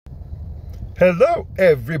Hello,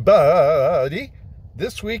 everybody.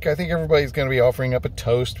 This week, I think everybody's going to be offering up a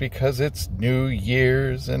toast because it's New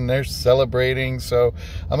Year's and they're celebrating. So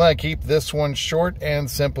I'm going to keep this one short and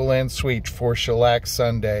simple and sweet for Shellac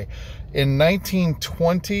Sunday. In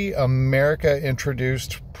 1920, America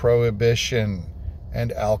introduced prohibition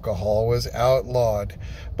and alcohol was outlawed.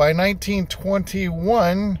 By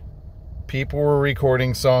 1921, people were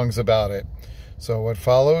recording songs about it. So what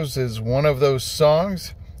follows is one of those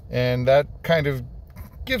songs, and that kind of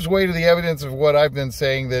gives way to the evidence of what I've been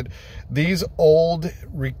saying, that these old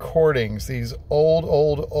recordings, these old,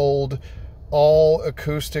 all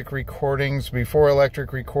acoustic recordings before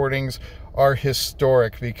electric recordings are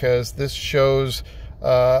historic, because this shows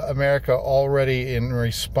America already in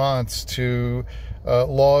response to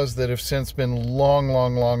laws that have since been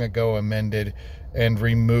long ago amended and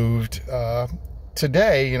removed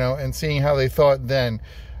today, and seeing how they thought then.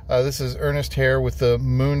 This is Ernest Hare with the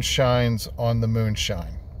Moonshines on the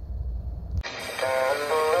Moonshine.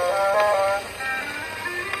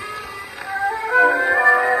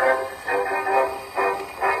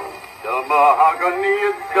 The mahogany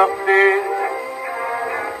is dusty,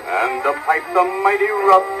 and the pipes are mighty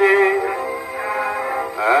rusty,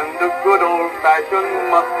 and the good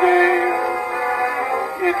old-fashioned musty,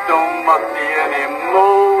 it don't musty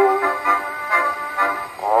anymore.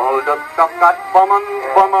 All the stuff got bummer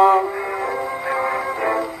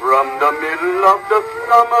from the middle of the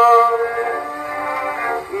summer.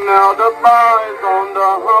 Now the bar's on the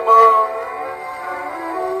Hummer,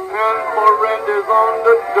 and for rent is on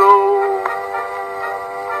the door.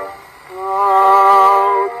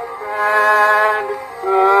 How sad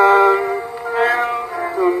and still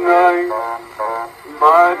tonight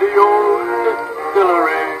by the old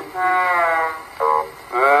distillery,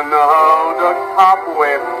 and how the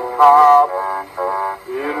cobwebs top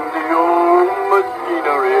in the old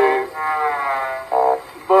machinery.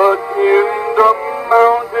 But in the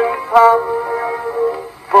mountain top,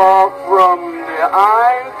 far from the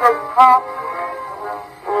eyes of cops,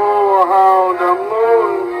 oh, how the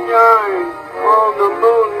moon shines, oh, the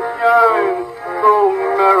moon shines so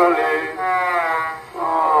merrily.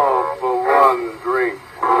 Oh, for one drink.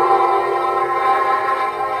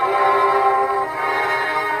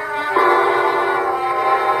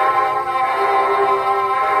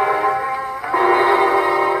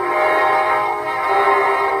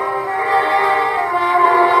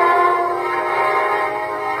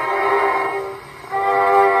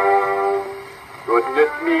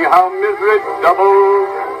 Goodness me, how misery double.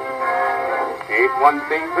 Ain't one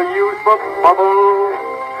thing to use for bubble,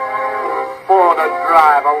 for to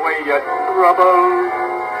drive away your trouble.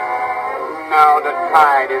 Now the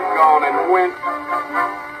tide is gone and went.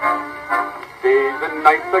 Days and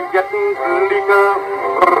nights are getting bleaker.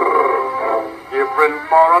 Different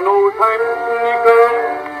for an old-time sneaker.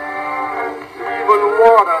 Even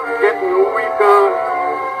water's getting weaker.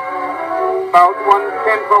 About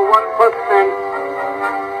 1/10 or 1%.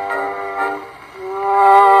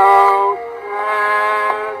 How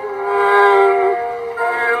sad and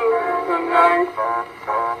still tonight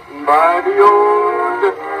by the old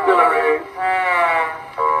distillery,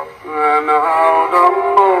 and how the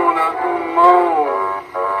moaners moan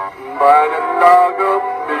by the lager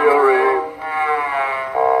beery.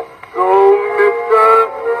 So, mister,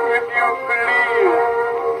 if you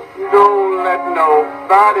please, don't let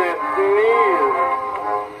nobody sneeze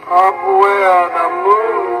up where the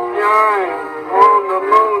moon shines, on the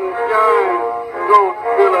moonshine, so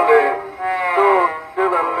stillily, so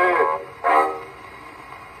stillily.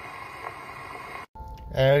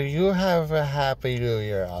 You have a happy New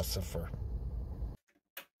Year, Ossifer.